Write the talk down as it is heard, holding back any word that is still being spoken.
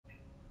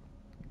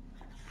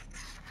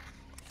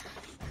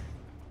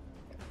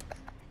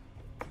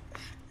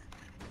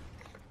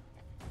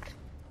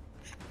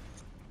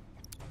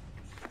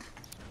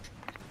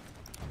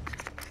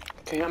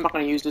Okay, I'm not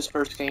gonna use this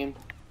first game.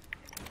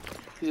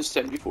 He just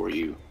said before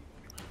you.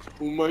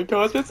 Oh my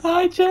god, that's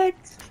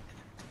hijacked!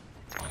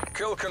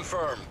 Kill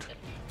confirmed.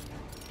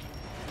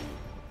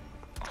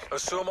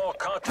 Assume all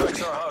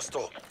contacts are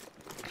hostile.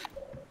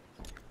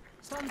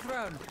 Stun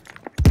thrown.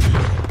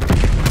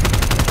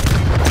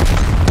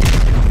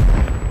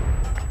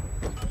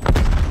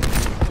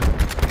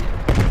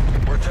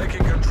 We're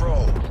taking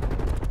control.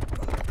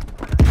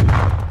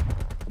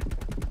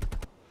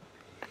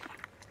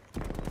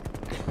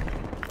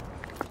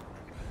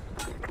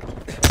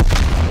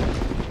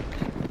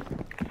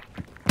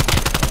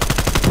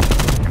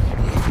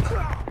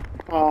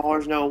 Oh,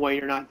 there's no way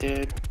you're not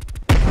dead.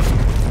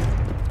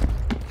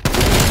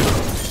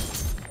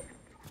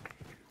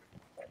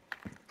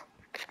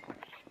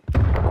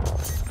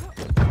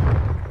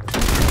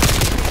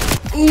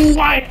 Ooh,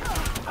 why?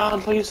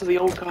 I'm playing to the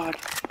old god.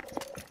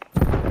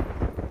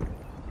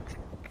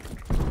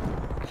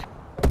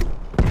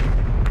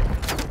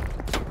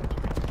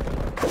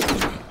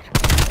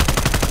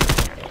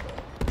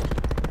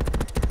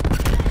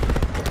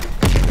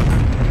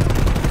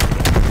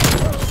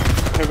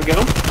 There we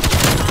go.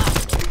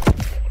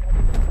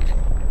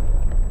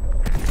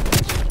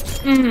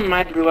 I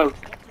had to reload.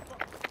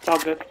 It's all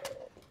good.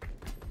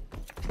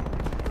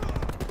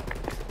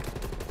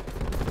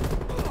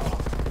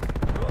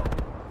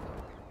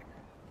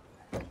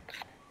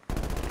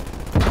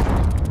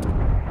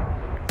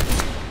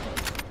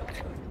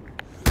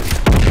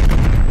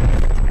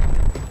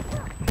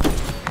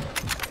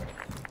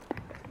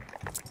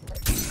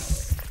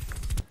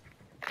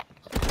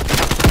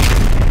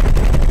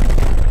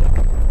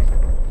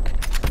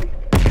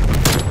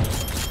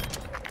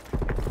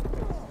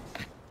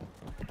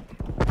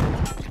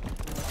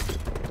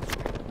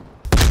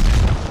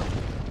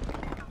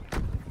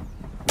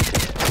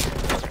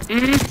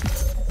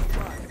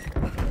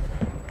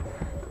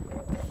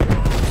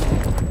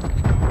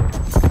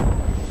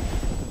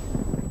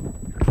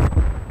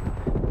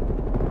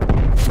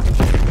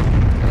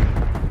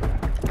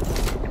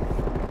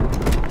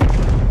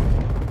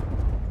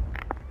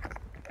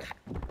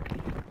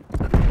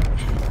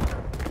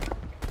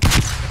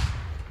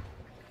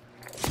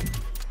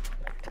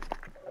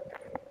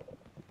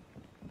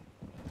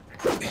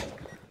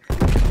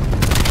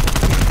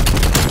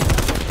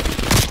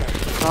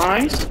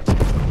 Nice.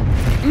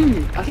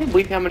 I can't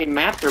believe how many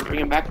maps they're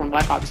bringing back from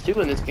Black Ops 2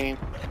 in this game.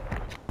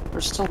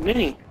 There's so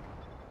many.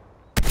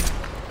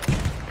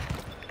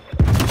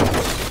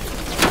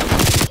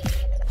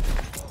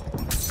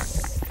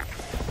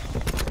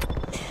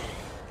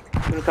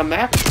 Gonna come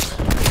back?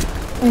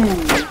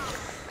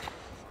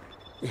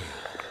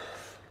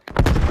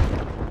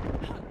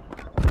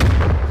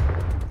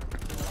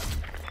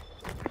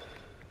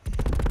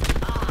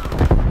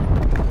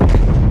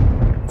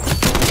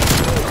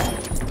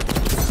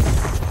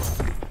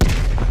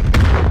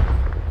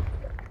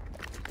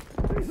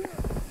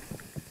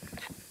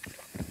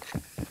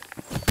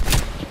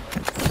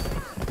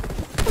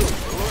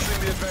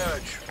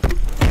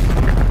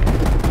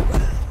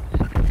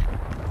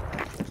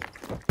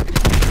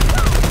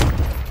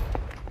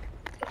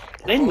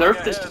 They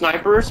nerfed this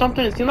sniper or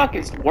something? It seems like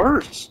it's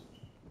worse.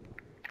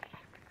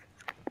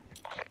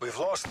 We've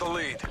lost the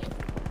lead.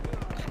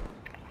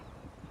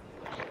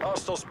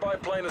 Hostile spy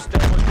plane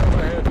established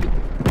overhead.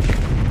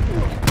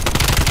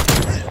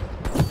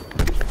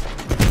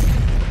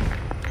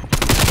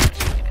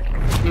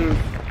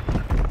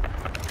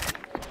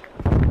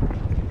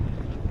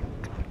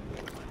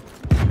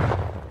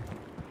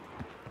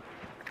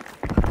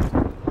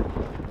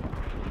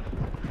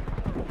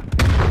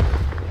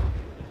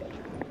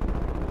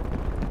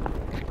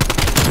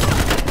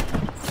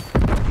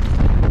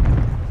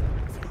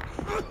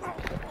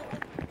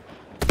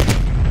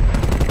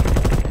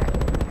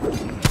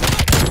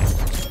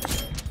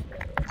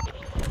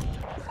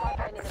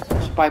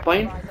 Spy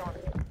plane?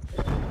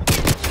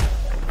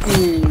 A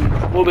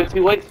little bit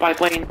too late, spy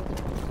plane.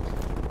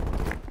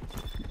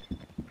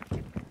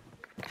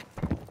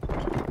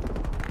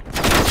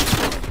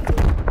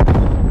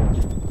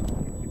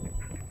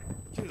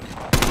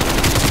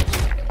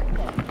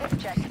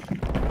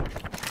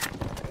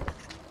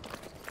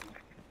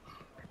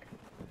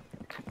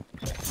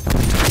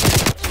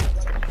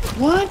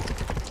 What?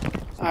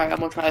 Alright, I'm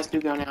gonna try this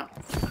new gun out.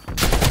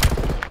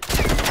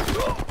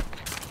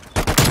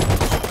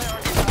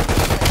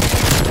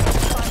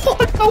 Oh,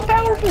 it's so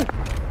powerful!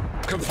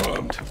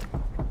 Confirmed.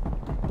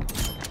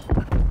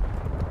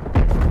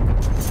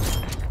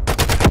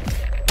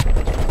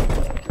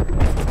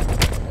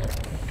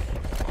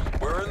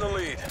 We're in the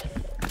lead.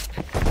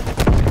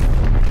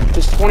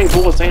 Just 20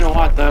 bullets ain't a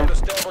lot, though.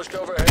 Established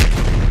overhead.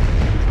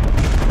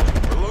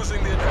 We're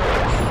losing the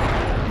advantage.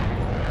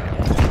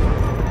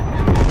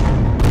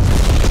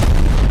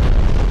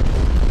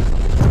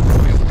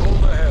 We've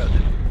pulled ahead.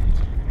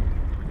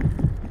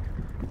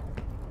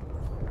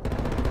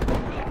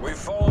 We've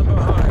fallen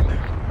behind.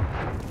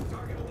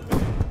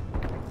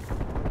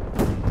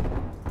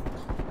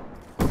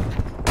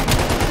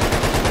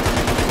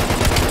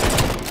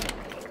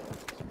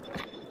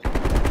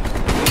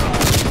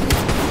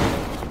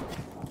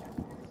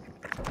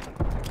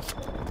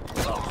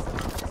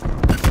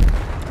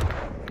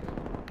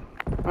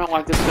 don't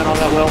like this gun all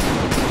that well.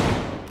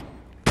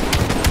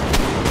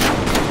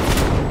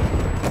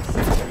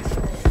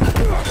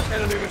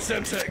 Enemy with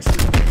Semtex.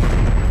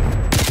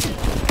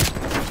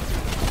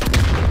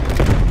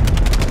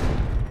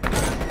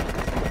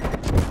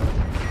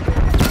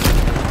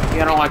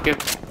 Yeah, I don't like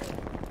it.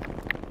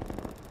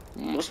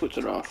 Let's switch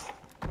it off.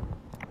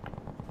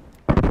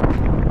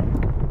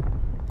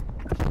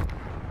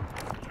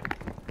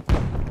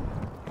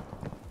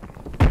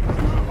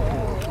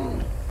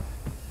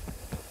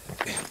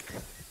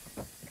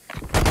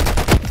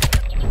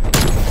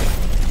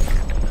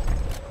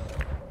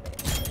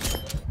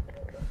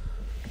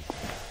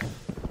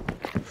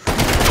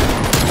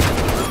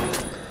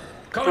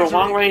 For a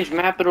long-range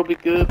map, it'll be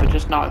good, but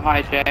just not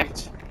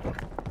hijacked.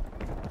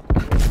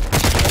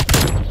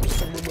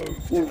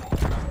 Ooh.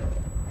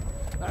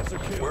 That's a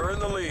kill. We're in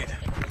the lead.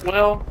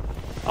 Well,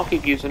 I'll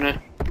keep using it.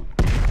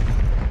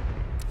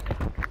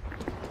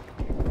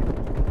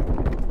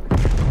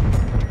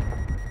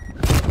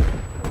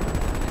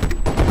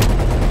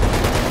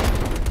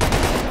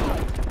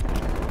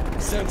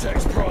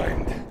 Semtex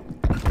primed.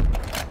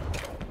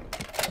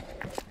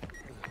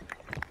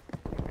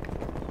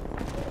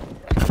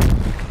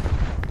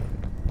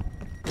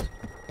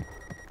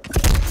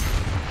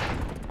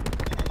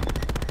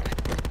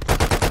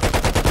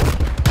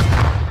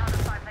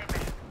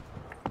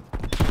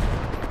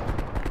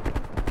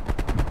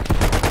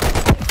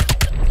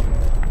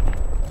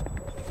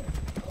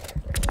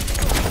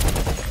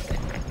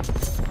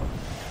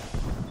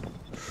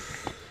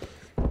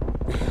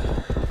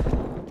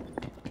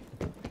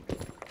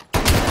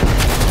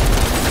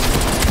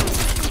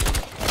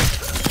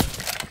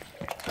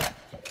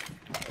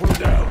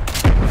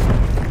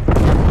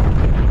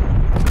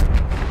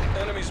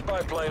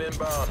 Plane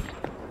inbound.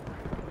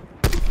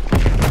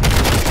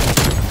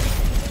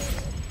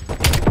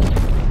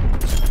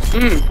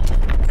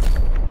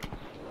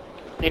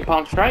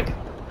 Napalm strike.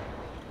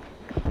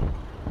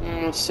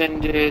 Let's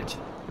send it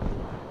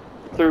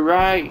through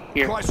right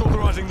here. Price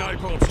authorizing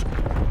napalm.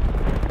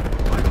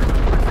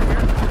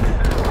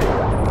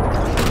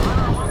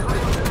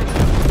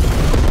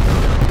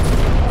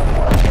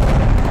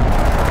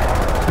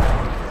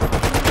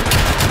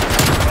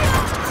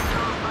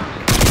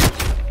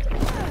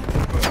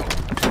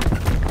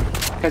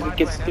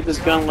 Because get this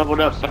gun leveled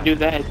up. If I do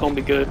that, it's gonna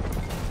be good.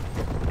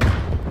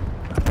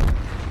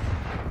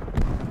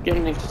 Get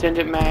an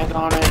extended mag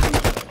on it and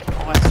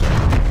all that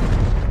stuff.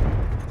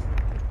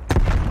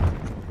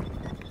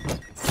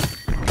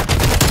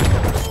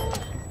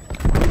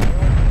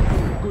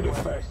 Good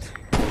effect.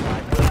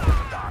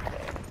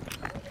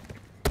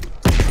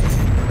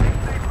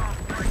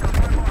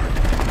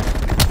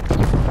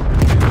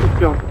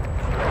 Go.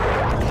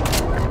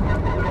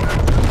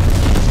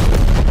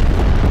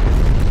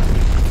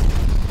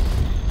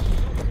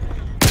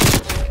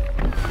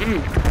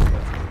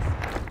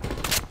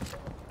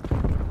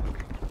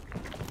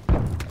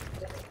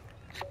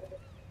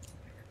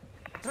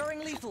 Throwing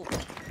lethal.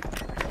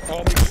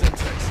 Arming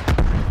Semtex.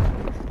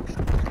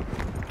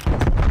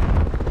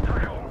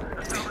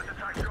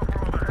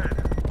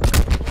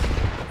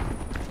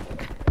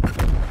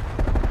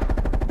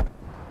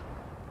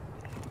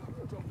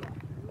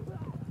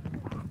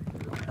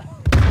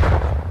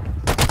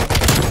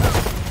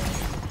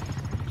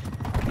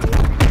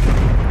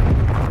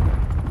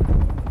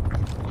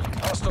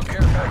 Hostile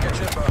care package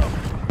inbound.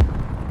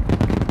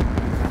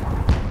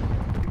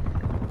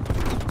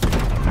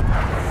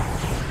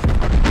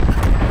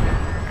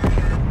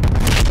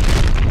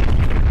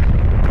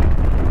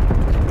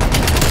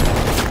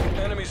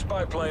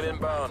 Plane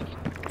inbound.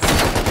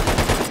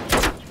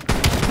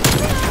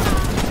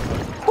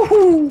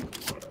 Woohoo!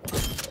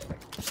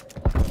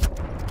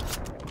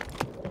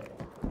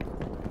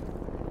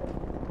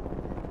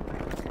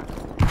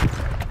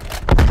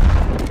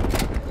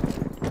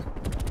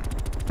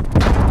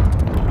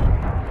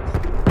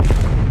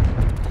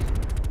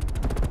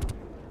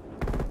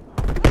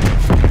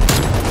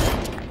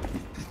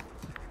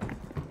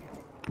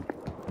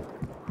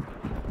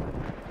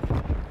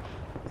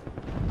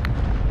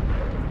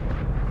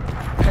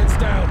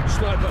 Down,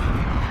 sniper.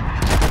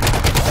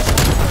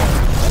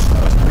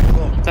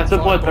 That's a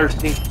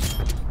bloodthirsty.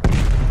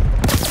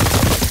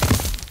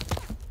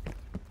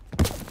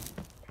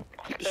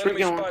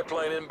 Enemy spy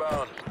plane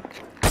inbound.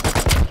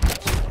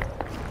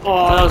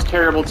 Oh, that was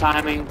terrible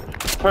timing.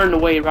 Turned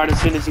away right as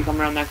soon as he come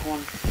around that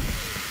corner.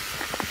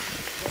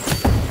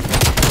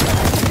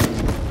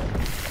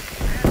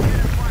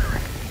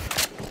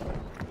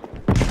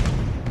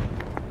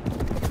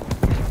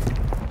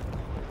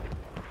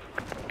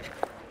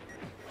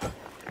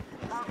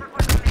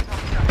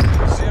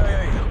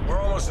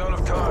 Out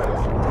of time.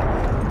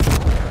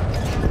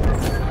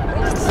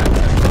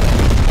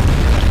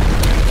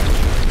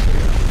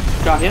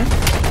 Got him.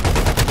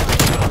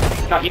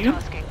 Got you.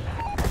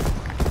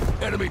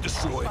 Enemy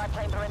destroyed. Spy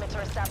plane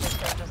perimeter established,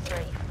 Delta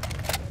 3.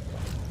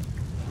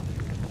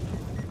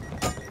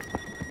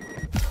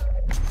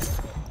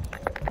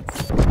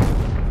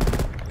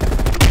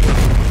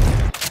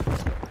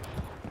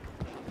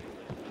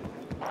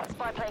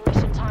 Spy plane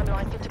mission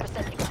timeline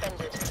 50%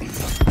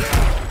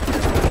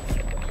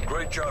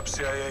 Good job,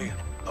 CIA.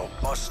 No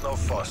muss, no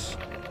fuss.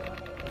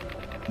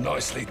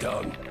 Nicely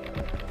done.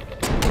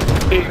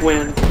 Big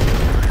win.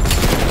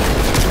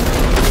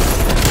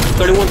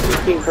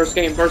 31-16, first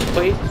game, first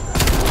place.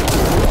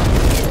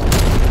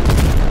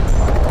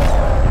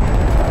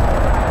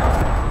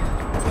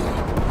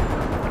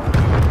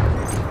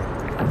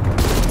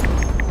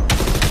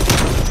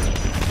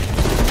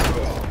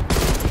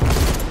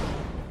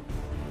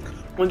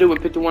 One dude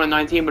with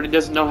 51-19, but he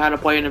doesn't know how to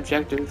play an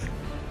objective.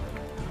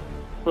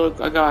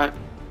 Look, I got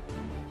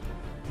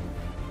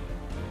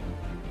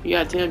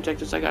 10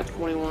 objectives, I got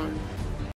 21.